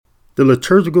The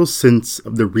liturgical sense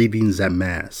of the readings at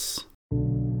Mass.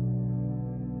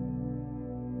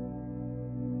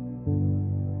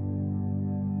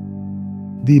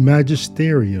 The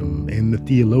magisterium and the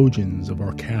theologians of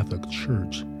our Catholic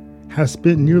Church have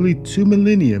spent nearly 2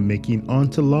 millennia making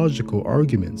ontological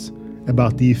arguments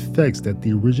about the effects that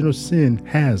the original sin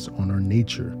has on our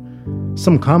nature.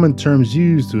 Some common terms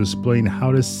used to explain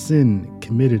how the sin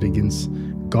committed against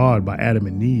God by Adam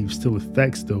and Eve still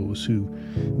affects those who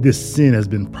this sin has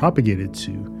been propagated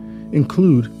to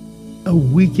include a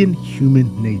weakened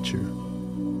human nature,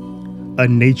 a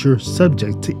nature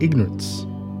subject to ignorance,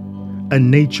 a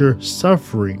nature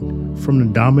suffering from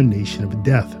the domination of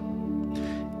death.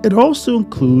 It also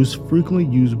includes frequently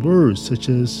used words such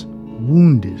as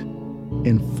wounded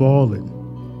and fallen.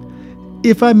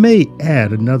 If I may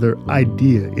add another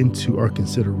idea into our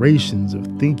considerations of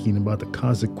thinking about the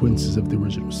consequences of the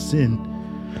original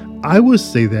sin, I would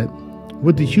say that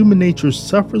what the human nature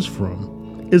suffers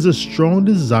from is a strong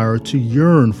desire to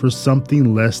yearn for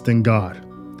something less than God.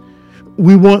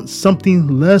 We want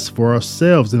something less for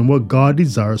ourselves than what God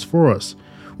desires for us.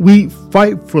 We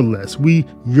fight for less, we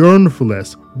yearn for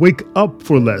less, wake up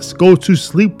for less, go to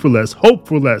sleep for less, hope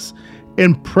for less,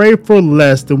 and pray for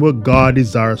less than what God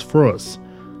desires for us.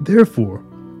 Therefore,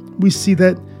 we see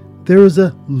that there is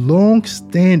a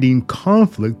long-standing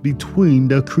conflict between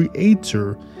the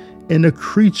Creator and the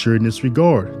creature in this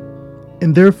regard.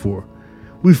 And therefore,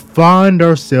 we find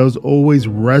ourselves always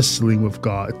wrestling with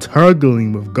God,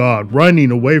 tugging with God,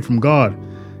 running away from God.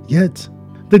 Yet,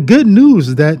 the good news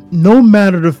is that no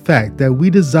matter the fact that we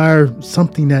desire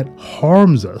something that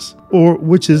harms us or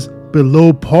which is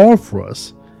below par for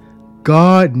us,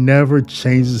 God never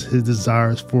changes his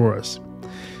desires for us.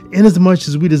 Inasmuch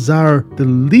as we desire the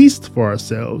least for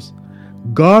ourselves,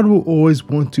 God will always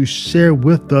want to share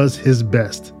with us his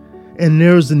best. And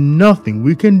there is nothing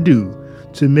we can do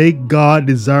to make God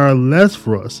desire less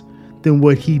for us than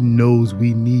what he knows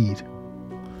we need.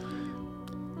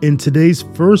 In today's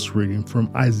first reading from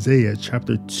Isaiah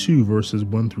chapter 2 verses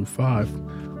 1 through 5,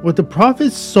 what the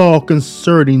prophet saw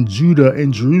concerning Judah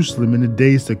and Jerusalem in the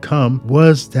days to come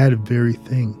was that very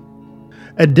thing.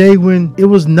 A day when it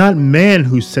was not man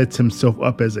who sets himself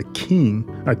up as a king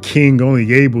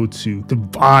only able to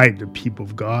divide the people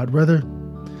of God, rather,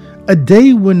 a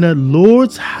day when the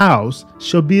Lord's house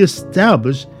shall be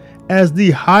established as the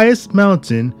highest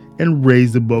mountain and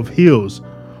raised above hills.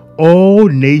 All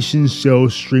nations shall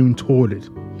stream toward it,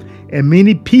 and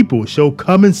many people shall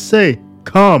come and say,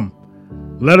 "Come,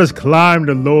 let us climb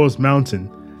the Lord's mountain,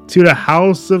 to the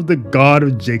house of the God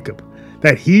of Jacob,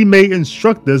 that he may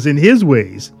instruct us in his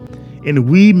ways, and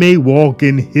we may walk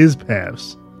in his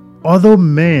paths." Although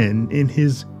man in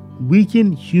his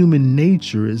weakened human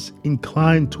nature is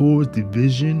inclined towards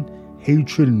division,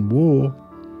 hatred, and war,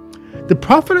 the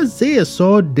prophet Isaiah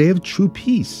saw a day of true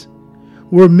peace,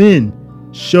 where men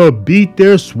shall beat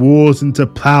their swords into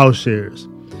plowshares,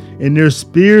 and their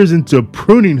spears into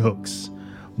pruning hooks.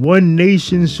 One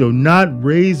nation shall not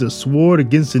raise a sword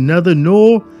against another,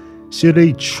 nor shall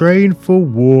they train for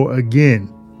war again.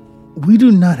 We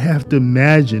do not have to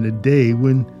imagine a day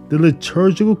when the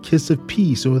liturgical kiss of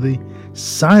peace or the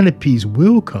sign of peace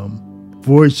will come,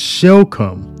 for it shall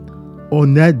come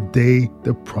on that day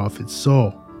the prophet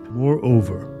saw.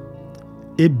 Moreover,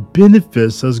 it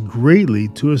benefits us greatly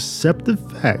to accept the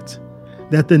fact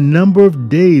that the number of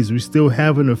days we still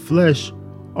have in the flesh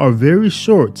are very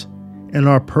short, and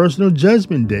our personal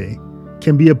judgment day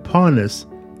can be upon us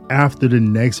after the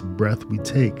next breath we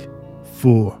take.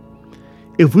 For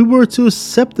if we were to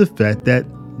accept the fact that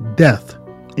death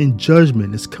and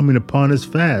judgment is coming upon us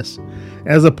fast,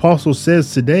 as Apostle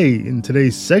says today in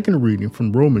today's second reading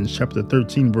from Romans chapter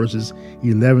 13 verses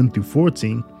 11 through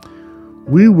 14,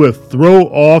 we would throw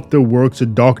off the works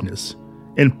of darkness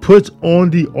and put on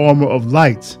the armor of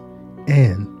light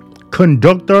and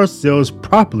conduct ourselves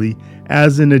properly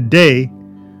as in a day,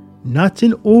 not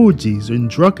in orgies and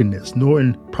drunkenness, nor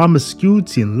in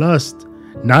promiscuity and lust,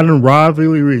 not in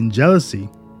rivalry and jealousy,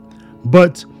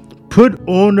 but put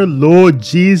on the Lord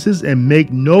Jesus and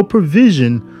make no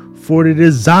provision for the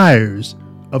desires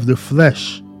of the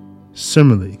flesh.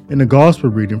 Similarly, in the gospel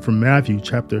reading from Matthew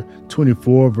chapter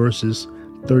 24 verses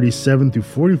 37 through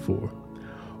 44,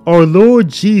 our Lord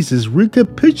Jesus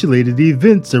recapitulated the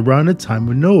events around the time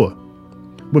of Noah,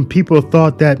 when people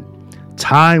thought that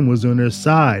time was on their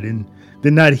side and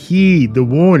did not heed the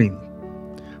warning.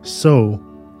 So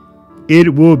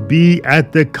it will be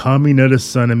at the coming of the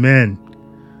Son of Man.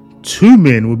 2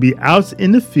 men will be out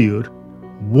in the field,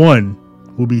 one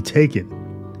will be taken,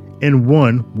 and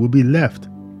one will be left.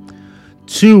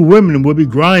 2 women will be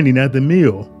grinding at the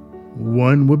mill,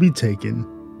 one will be taken,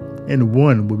 and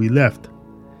one will be left.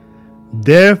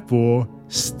 Therefore,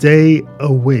 stay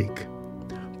awake,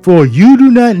 for you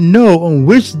do not know on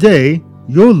which day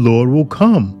your Lord will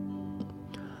come.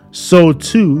 So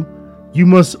too, you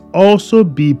must also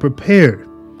be prepared,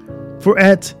 for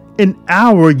at an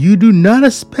hour you do not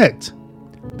expect,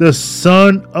 the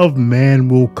Son of Man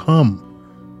will come.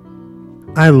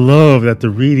 I love that the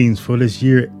readings for this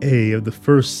year A of the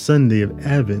first Sunday of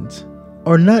Advent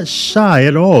are not shy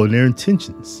at all in their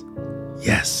intentions.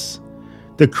 Yes,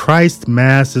 the Christ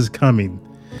Mass is coming.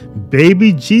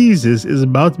 Baby Jesus is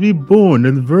about to be born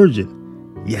of the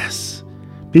Virgin. Yes,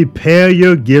 prepare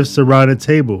your gifts around the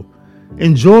table.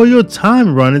 Enjoy your time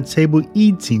around the table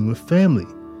eating with family.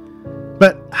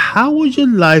 But how would your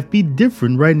life be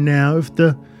different right now if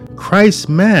the Christ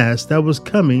Mass that was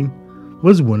coming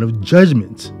was one of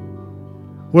judgment?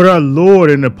 What our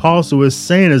Lord and Apostle is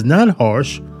saying is not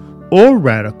harsh or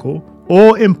radical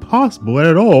or impossible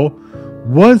at all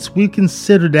once we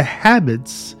consider the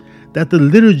habits that the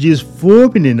liturgy is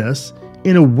forming in us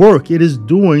in a work it is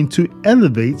doing to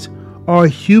elevate our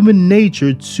human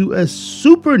nature to a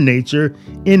super nature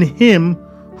in Him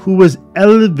who was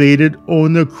elevated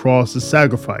on the cross of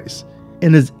sacrifice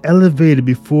and is elevated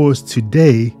before us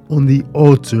today on the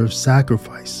altar of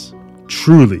sacrifice.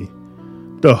 Truly,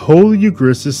 the Holy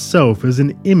Eucharist itself is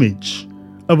an image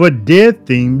of a dead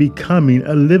thing becoming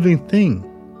a living thing.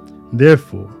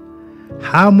 Therefore,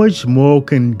 how much more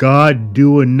can God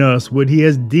do in us what He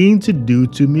has deemed to do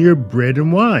to mere bread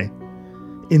and wine?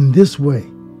 In this way,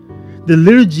 the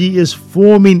liturgy is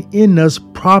forming in us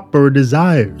proper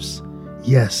desires.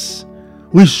 Yes,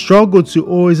 we struggle to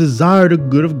always desire the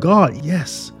good of God.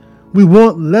 Yes, we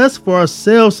want less for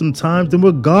ourselves sometimes than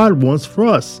what God wants for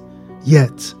us.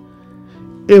 Yet,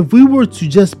 if we were to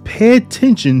just pay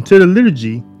attention to the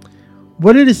liturgy,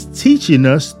 what it is teaching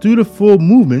us through the four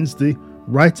movements, the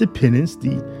rites of penance,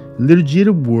 the liturgy of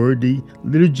the word, the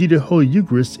liturgy of the Holy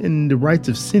Eucharist, and the rites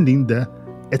of sending, the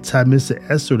Eta Missa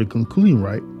Es, or the concluding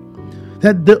rite,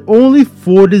 that the only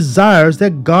four desires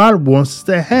that God wants us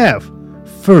to have.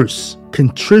 First,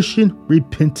 contrition,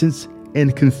 repentance,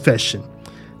 and confession.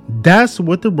 That's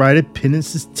what the rite of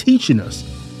penance is teaching us.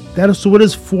 That is what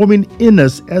is forming in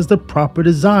us as the proper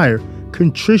desire: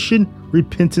 contrition,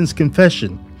 repentance,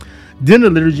 confession. Then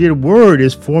the liturgy of the word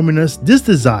is forming us this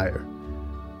desire: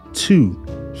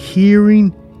 2,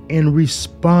 hearing and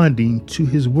responding to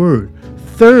His word.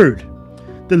 Third,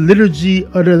 the liturgy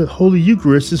of the Holy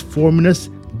Eucharist is forming us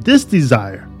this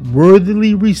desire: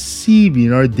 worthily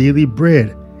receiving our daily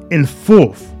bread. And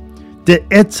fourth, the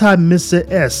Eta Missa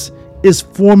Es is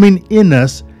forming in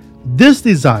us this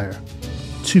desire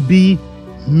to be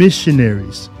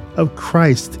missionaries of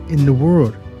Christ in the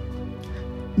world.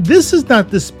 This is not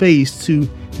the space to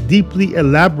deeply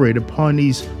elaborate upon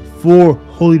these four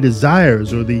holy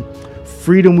desires or the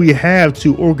freedom we have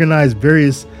to organize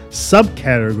various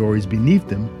subcategories beneath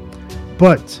them,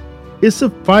 but it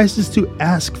suffices to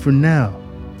ask for now: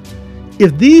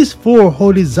 if these four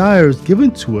holy desires given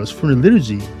to us from the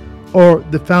liturgy are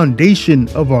the foundation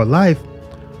of our life,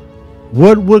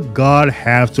 what would God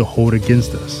have to hold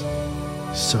against us?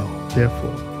 So,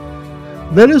 therefore,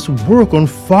 let us work on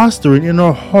fostering in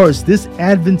our hearts this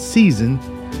Advent season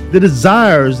the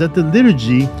desires that the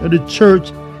liturgy of the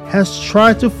Church has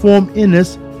tried to form in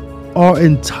us our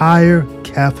entire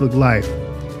Catholic life.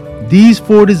 These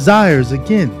four desires,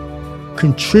 again: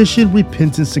 contrition,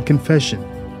 repentance, and confession.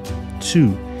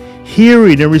 2,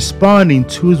 hearing and responding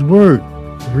to His word.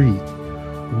 3,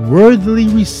 worthily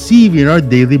receiving our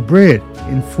daily bread.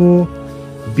 And 4,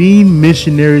 being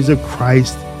missionaries of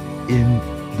Christ in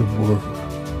the world.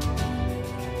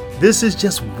 This is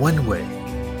just one way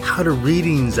how the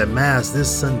readings at Mass this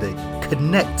Sunday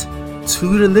connect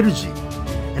to the liturgy,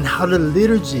 and how the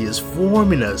liturgy is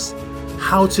forming us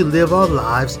how to live our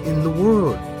lives in the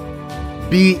world.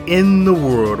 Be in the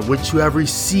world which you have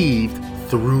received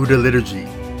through the liturgy.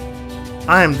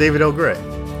 I am David L. Gray.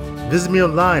 Visit me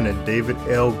online at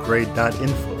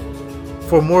davidlgray.info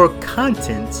for more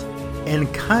content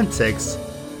and context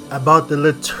about the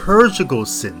liturgical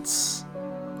sense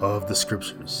of the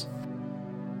Scriptures.